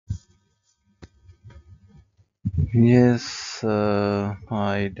Yes,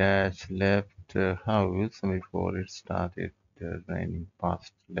 I dash left house before it started raining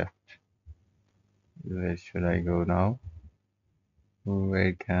past left. Where should I go now?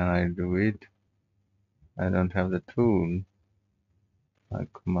 Where can I do it? I don't have the tool. I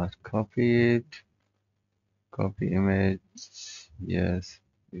must copy it. Copy image. Yes,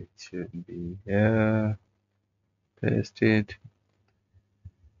 it should be here. Paste it.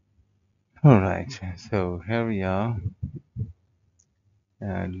 Alright, so here we are.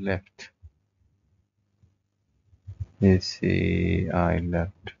 Left. You see, I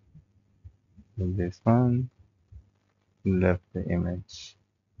left this one. Left the image.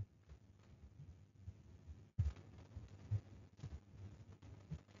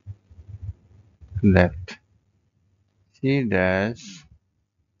 Left. She dash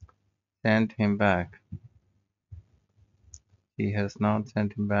sent him back. He has not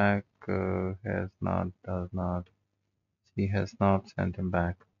sent him back. Has not, does not. She has not sent him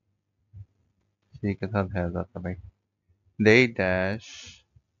back. She के साथ है जाता भाई. They dash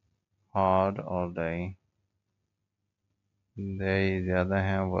hard all day. They ज़्यादा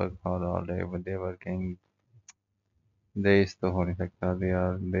हैं work hard all day, but they working. Days तो हो नहीं सकता.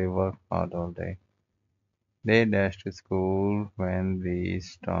 They work hard all day. They dashed to school when the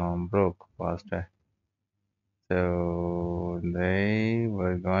storm broke past. So they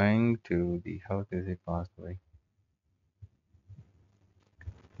were going to the house as he passed away.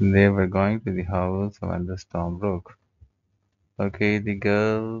 They were going to the house when the storm broke. Okay, the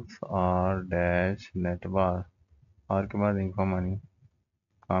girls are dash netball. और के बाद इनको money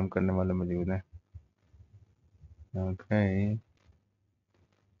काम करने वाले मौजूद हैं. Okay,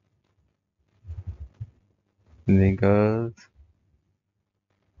 the girls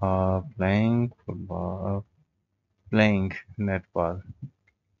are playing football, playing netball.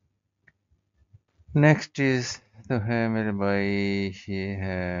 Next is तो है मेरे भाई ये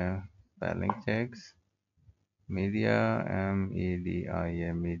है spelling checks. Media,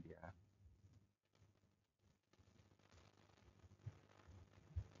 MEDIA, media.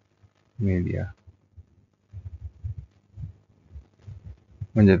 Media.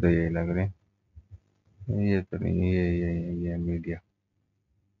 मुझे तो यही लग रही है. ये तो नहीं, ये मीडिया.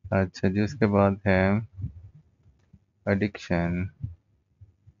 अच्छा जी, उसके बाद है addiction.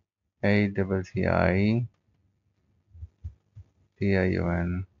 ACCITION.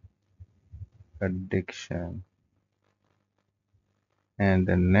 Addiction. And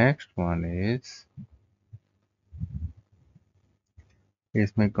the next one is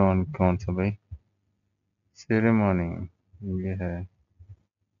इसमें कौन कौन सा भाई? Ceremony. ये है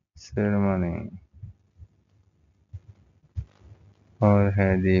ceremony. और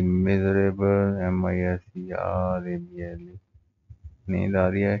है जी miserable, MISERABLE. नींद आ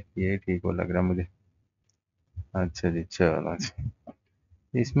रही है, ये ठीक हो लग रहा है मुझे. अच्छा जी, चलो जी.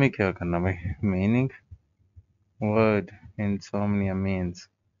 इसमें क्या करना भाई? मीनिंग. वर्ड इंसोम्निया मीन्स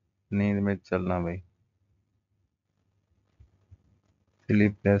नींद में चलना भाई.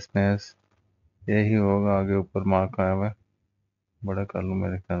 स्लीपलेसनेस यही होगा. आगे ऊपर मार्क आया हुआ है. बड़ा कर लूँ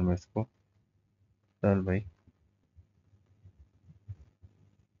मेरे ख्याल में इसको. चल भाई.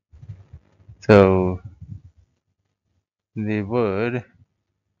 So the word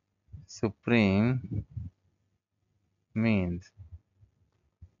supreme means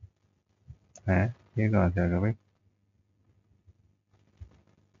है. ये कहाँ से आएगा भाई?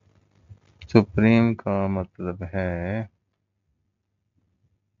 सुप्रीम का मतलब है,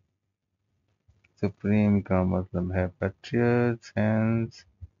 सुप्रीम का मतलब है patriot sense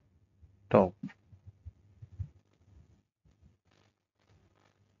top.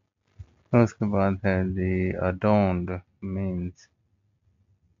 उसके बाद है the adorned means.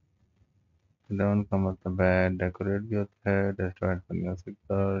 adorn का मतलब है डेकोरेट भी होता है, डिस्ट्रॉय तो नहीं हो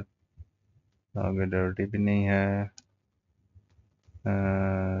सकता. आगे डर्टी भी नहीं है,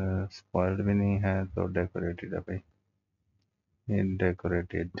 स्पॉइल्ड भी नहीं है, तो डेकोरेटेड है भाई.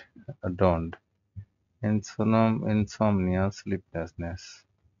 डेकोरेटेड. adorned. insomnia sleeplessness.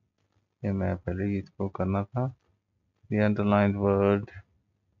 ये मैं पहले ही इसको करना था. the underlined word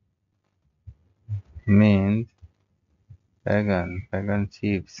means pagan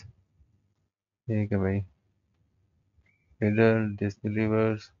chiefs. ठीक है भाई. riddle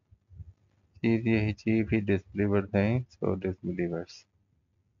disbelievers. चीफ ही डिसबिलीवर थे, so disbelievers.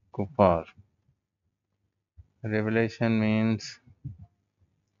 कुफार. revelation means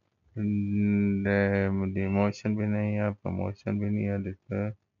demotion भी नहीं है, प्रमोशन भी नहीं है,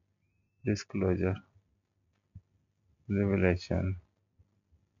 disclosure. revelation.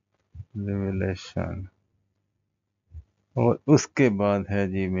 और उसके बाद है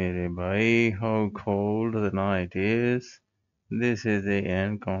जी मेरे भाई, how cold the night is. This is A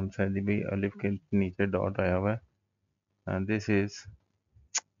N, कौन सा जी भाई, अलिफ के नीचे डॉट आया हुआ है, and this is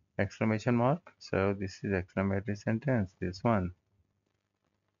exclamation mark, so this is exclamatory sentence, this one.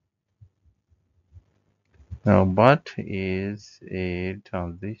 Now but is a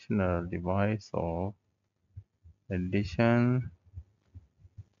transitional device of addition,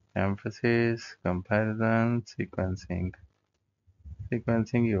 emphasis, comparison, sequencing.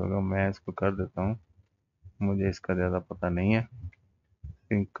 sequencing ही होगा, मैं इसको कर देता हूँ, मुझे इसका ज़्यादा पता नहीं है।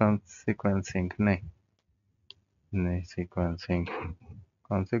 sequencing नहीं, नहीं sequencing,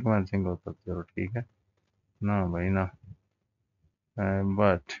 consequencing होता, चलो ठीक है ना भाई ना।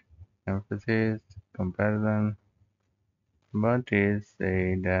 but emphasis, comparison, but is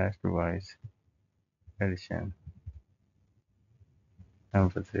a dash device, addition,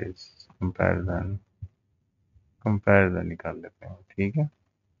 emphasis, comparison, comparison निकाल लेते हैं, ठीक है।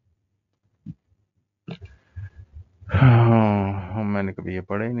 हाँ, मैंने कभी ये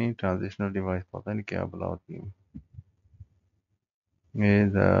पढ़ा ही नहीं, ट्रांजिशनल डिवाइस पता नहीं क्या बुला होती है।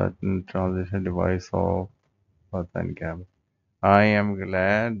 is a transition device of, पता नहीं क्या। I am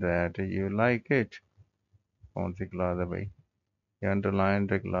glad that you like it, कौन सी क्लास है भाई? ये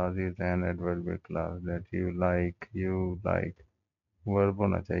underlined clause is an adverbial clause that you like, verb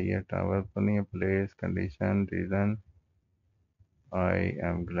होना चाहिए, वर्ब तो नहीं है। Place, condition, reason. I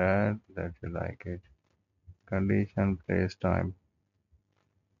am glad that you like it, condition, place, time.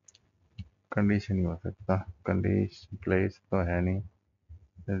 Condition ही हो सकता, कंडीशन प्लेस तो है नहीं।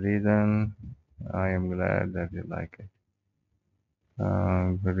 Reason, I am glad that you like it.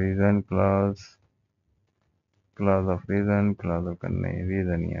 Reason clause, clause of reason, clause of नहीं,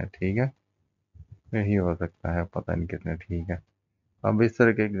 reason ही है, ठीक है, यही हो सकता है, पता नहीं कितने ठीक है। अब इस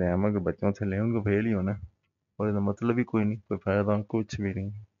तरह के एग्जाम अगर बच्चों से लें, उनको फेल ही होना, और इसका मतलब भी कोई नहीं, कोई फायदा कुछ भी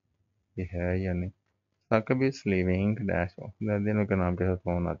नहीं, ये है या नहीं। साकब इज लिविंग डैश, दिनों के नाम के साथ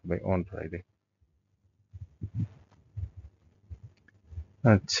फोन आते भाई, ऑन फ्राइडे।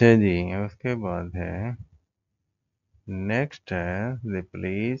 अच्छा जी, उसके बाद है नेक्स्ट है the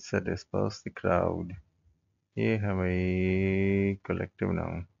police disperse the crowd. ये है भाई कलेक्टिव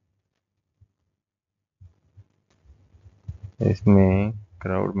नाउन, इसमें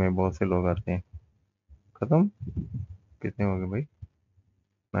क्राउड में बहुत से लोग आते हैं। खत्म, कितने हो गए भाई?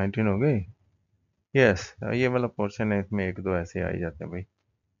 19 हो गए। यस, ये वाला पोर्शन है, इसमें एक दो ऐसे आ ही जाते हैं भाई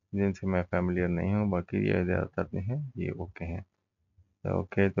जिनसे मैं फैमिलियर नहीं हूँ, बाकी ये ज़्यादातर हैं, ये ओके हैं।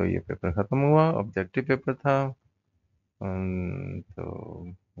 ओके, तो ये पेपर ख़त्म हुआ, ऑब्जेक्टिव पेपर था।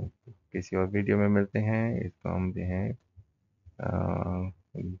 तो किसी और वीडियो में मिलते हैं, इसको हम जो है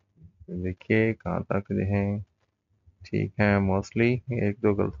देखिए कहाँ तक जो है ठीक है। मोस्टली एक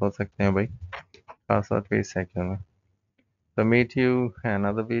दो गलत हो सकते हैं भाई, खास तौर पे इस सेक्शन में। So meet you in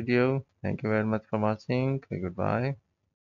another video. Thank you very much for watching. Goodbye.